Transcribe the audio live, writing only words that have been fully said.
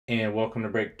And welcome to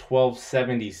break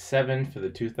 1277 for the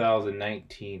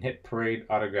 2019 Hit Parade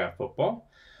Autograph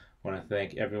Football. I want to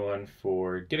thank everyone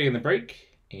for getting in the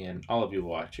break and all of you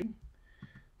watching.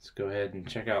 Let's go ahead and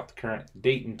check out the current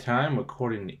date and time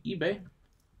according to eBay.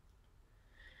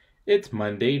 It's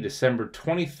Monday, December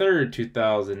 23rd,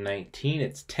 2019.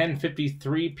 It's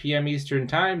 10:53 p.m. Eastern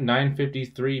Time,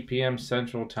 9:53 p.m.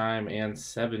 Central Time, and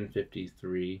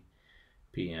 7:53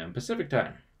 p.m. Pacific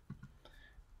Time.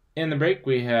 In the break,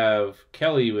 we have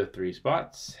Kelly with 3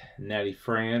 spots, Natty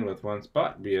Fran with 1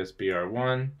 spot, BSBR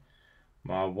 1,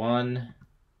 Ma 1,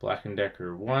 Black &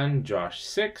 Decker 1, Josh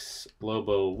 6,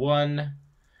 Lobo 1,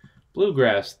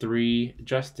 Bluegrass 3,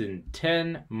 Justin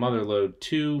 10, Motherload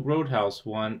 2, Roadhouse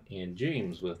 1, and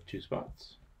James with 2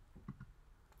 spots.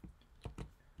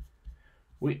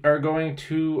 We are going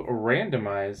to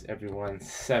randomize everyone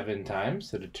 7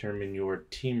 times to determine your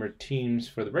team or teams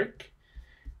for the break.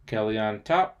 Kelly on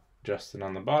top, Justin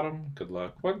on the bottom. Good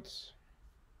luck once,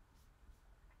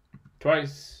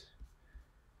 twice,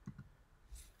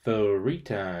 3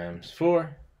 times,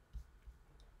 4,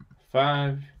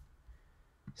 5,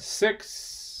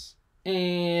 6,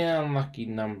 and lucky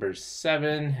number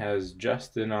 7 has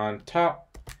Justin on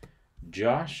top,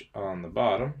 Josh on the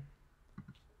bottom.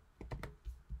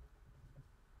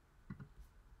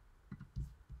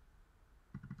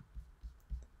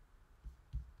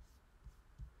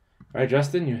 All right,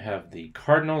 Justin, you have the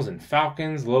Cardinals and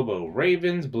Falcons, Lobo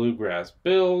Ravens, Bluegrass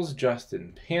Bills,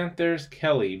 Justin Panthers,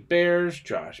 Kelly Bears,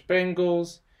 Josh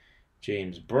Bengals,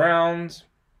 James Browns,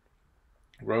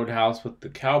 Roadhouse with the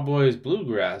Cowboys,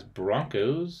 Bluegrass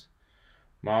Broncos,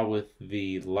 Ma with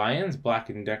the Lions, Black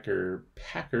 & Decker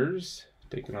Packers,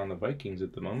 taking on the Vikings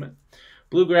at the moment,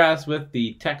 Bluegrass with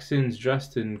the Texans,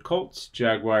 Justin Colts,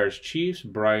 Jaguars Chiefs,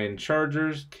 Brian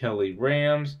Chargers, Kelly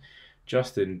Rams,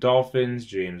 Justin Dolphins,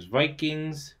 James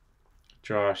Vikings,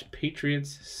 Josh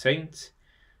Patriots, Saints,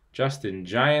 Justin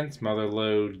Giants,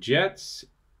 Motherload Jets,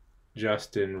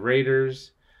 Justin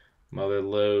Raiders,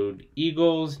 Motherload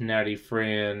Eagles, Natty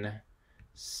Fran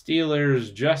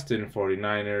Steelers, Justin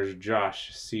 49ers,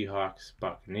 Josh Seahawks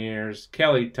Buccaneers,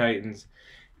 Kelly Titans,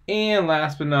 and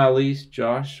last but not least,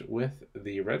 Josh with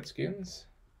the Redskins.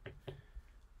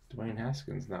 Dwayne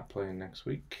Haskins not playing next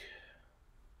week.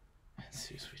 Let's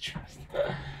see, sweet trust.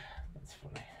 That's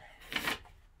funny.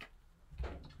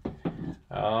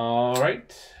 All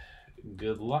right.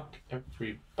 Good luck,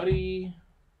 everybody.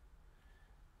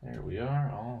 There we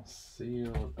are, all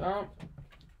sealed up.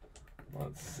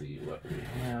 Let's see what we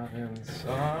have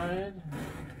inside.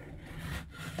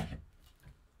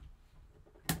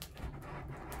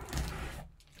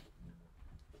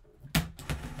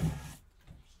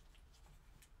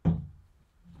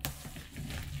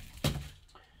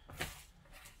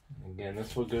 Again,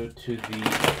 this will go to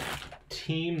the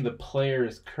team the player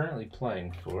is currently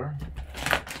playing for.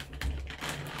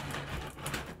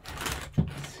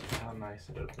 Let's see how nice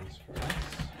it opens for us.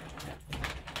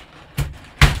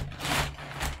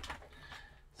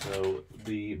 So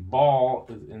the ball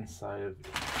is inside of the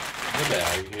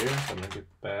bag here, so I'm going to get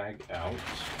the bag out.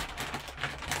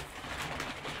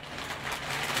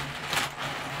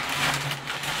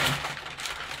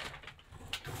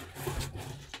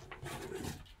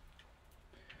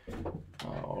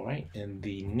 And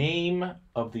the name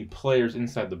of the players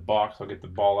inside the box, I'll get the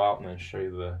ball out and then show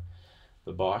you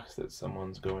the box that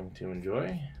someone's going to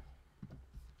enjoy.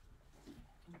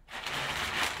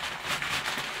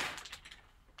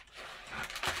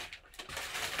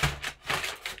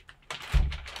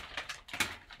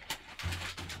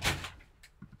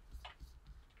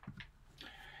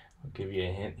 I'll give you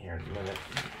a hint here in a minute.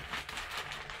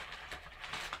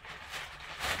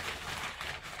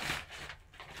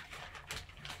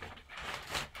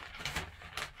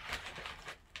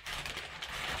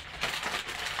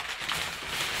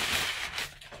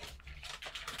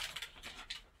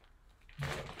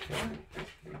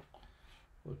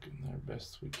 Looking there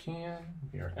best we can.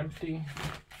 We are empty.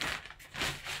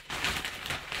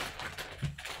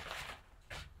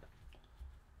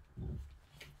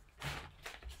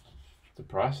 The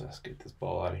process, get this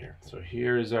ball out of here. So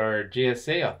here's our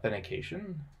GSA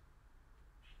authentication.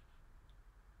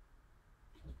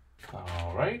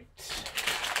 All right.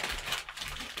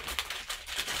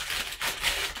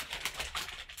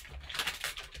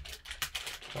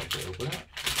 Try to open it.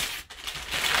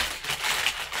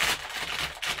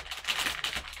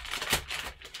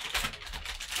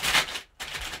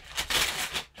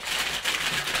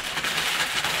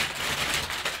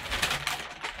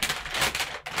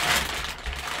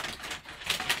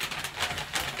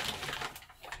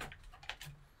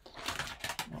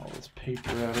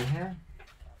 Paper out of here.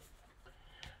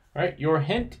 All right, your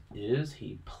hint is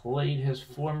he played his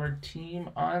former team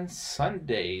on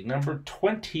Sunday. Number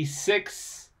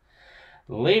 26,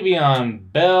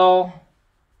 Le'Veon Bell.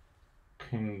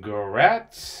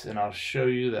 Congrats. And I'll show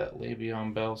you that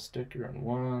Le'Veon Bell sticker in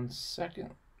 1 second.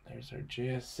 There's our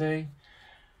JSA.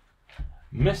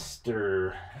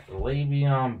 Mr.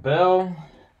 Le'Veon Bell.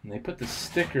 And they put the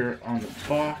sticker on the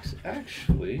box.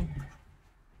 Actually,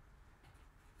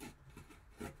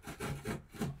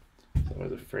 I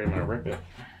was afraid I'm going to rip it.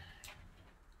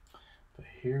 But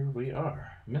here we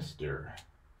are. Mr.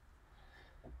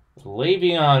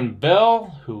 Le'Veon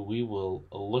Bell, who we will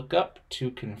look up to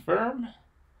confirm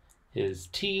his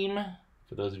team.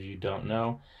 For those of you who don't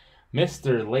know,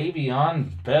 Mr.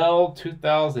 Le'Veon Bell,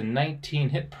 2019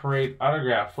 Hit Parade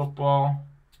Autograph Football.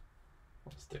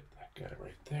 We'll stick that guy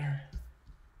right there.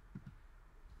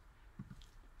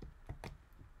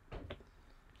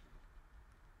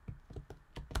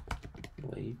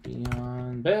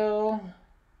 Le'Veon Bell.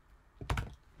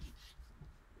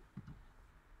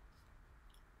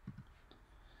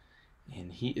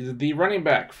 And he is the running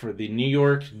back for the New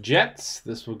York Jets.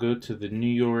 This will go to the New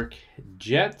York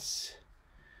Jets,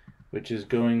 which is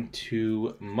going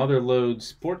to Motherlode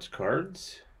Sports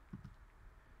Cards.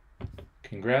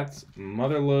 Congrats,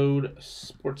 Motherlode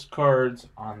Sports Cards,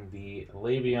 on the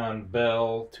Le'Veon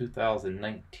Bell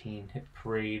 2019 Hit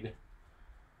Parade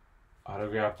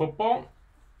Autograph Football.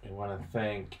 We want to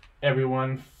thank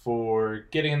everyone for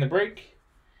getting in the break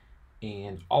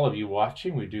and all of you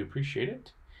watching. We do appreciate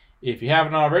it. If you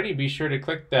haven't already, be sure to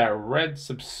click that red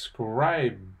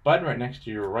subscribe button right next to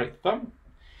your right thumb.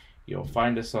 You'll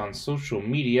find us on social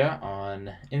media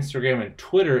on Instagram and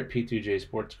Twitter at P2J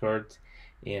Sports Cards,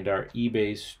 and our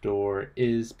eBay store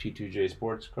is P2J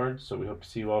Sports Cards. So we hope to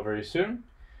see you all very soon.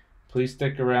 Please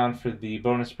stick around for the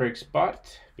bonus break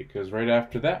spot, because right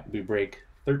after that we break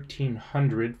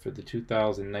 1,300 for the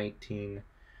 2019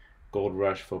 Gold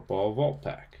Rush Football Vault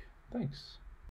Pack. Thanks.